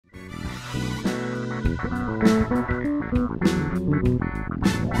Ci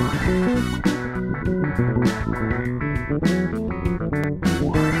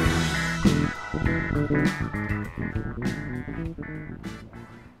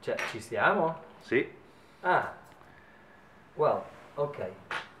siamo? Sì. Ah, well, okay.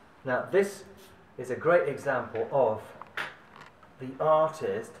 Now this is a great example of the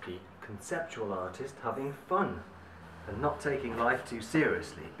artist, the conceptual artist, having fun and not taking life too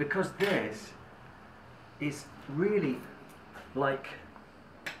seriously, because this is really like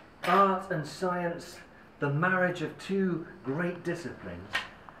art and science, the marriage of two great disciplines,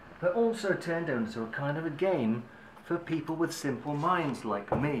 but also turned into a kind of a game for people with simple minds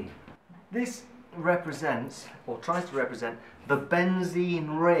like me. This represents, or tries to represent, the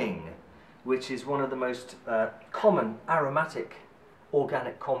benzene ring, which is one of the most common aromatic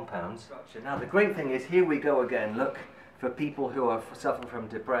organic compounds. Now the great thing is, here we go again, look, for people who are suffering from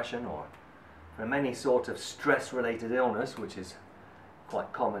depression or from any sort of stress-related illness, which is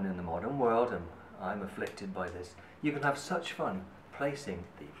quite common in the modern world, and I'm afflicted by this. You can have such fun placing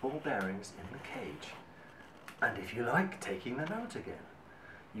the ball bearings in the cage, and if you like, taking them out again.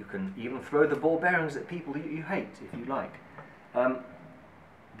 You can even throw the ball bearings at people you hate, if you like.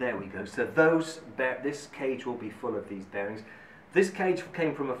 There we go. So this cage will be full of these bearings. This cage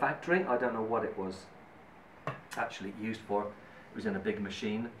came from a factory. I don't know what it was actually used for. It was in a big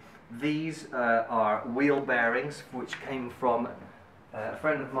machine. These are wheel bearings, which came from a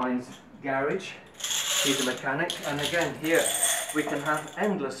friend of mine's garage. He's a mechanic, and again here we can have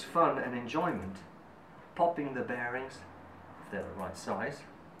endless fun and enjoyment popping the bearings, if they're the right size,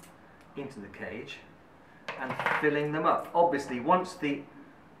 into the cage and filling them up. Obviously once the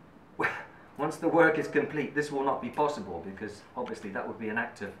work is complete, this will not be possible, because obviously that would be an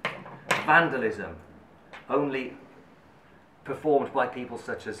act of vandalism, only performed by people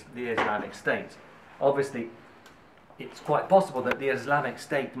such as the Islamic State. Obviously it's quite possible that the Islamic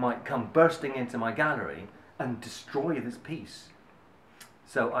State might come bursting into my gallery and destroy this piece.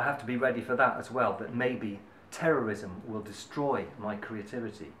 So I have to be ready for that as well, that maybe terrorism will destroy my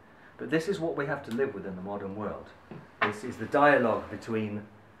creativity. But this is what we have to live with in the modern world. This is the dialogue between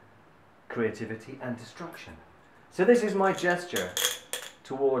creativity and destruction. So this is my gesture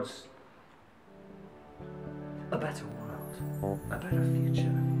towards a better world, a better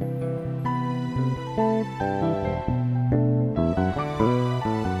future.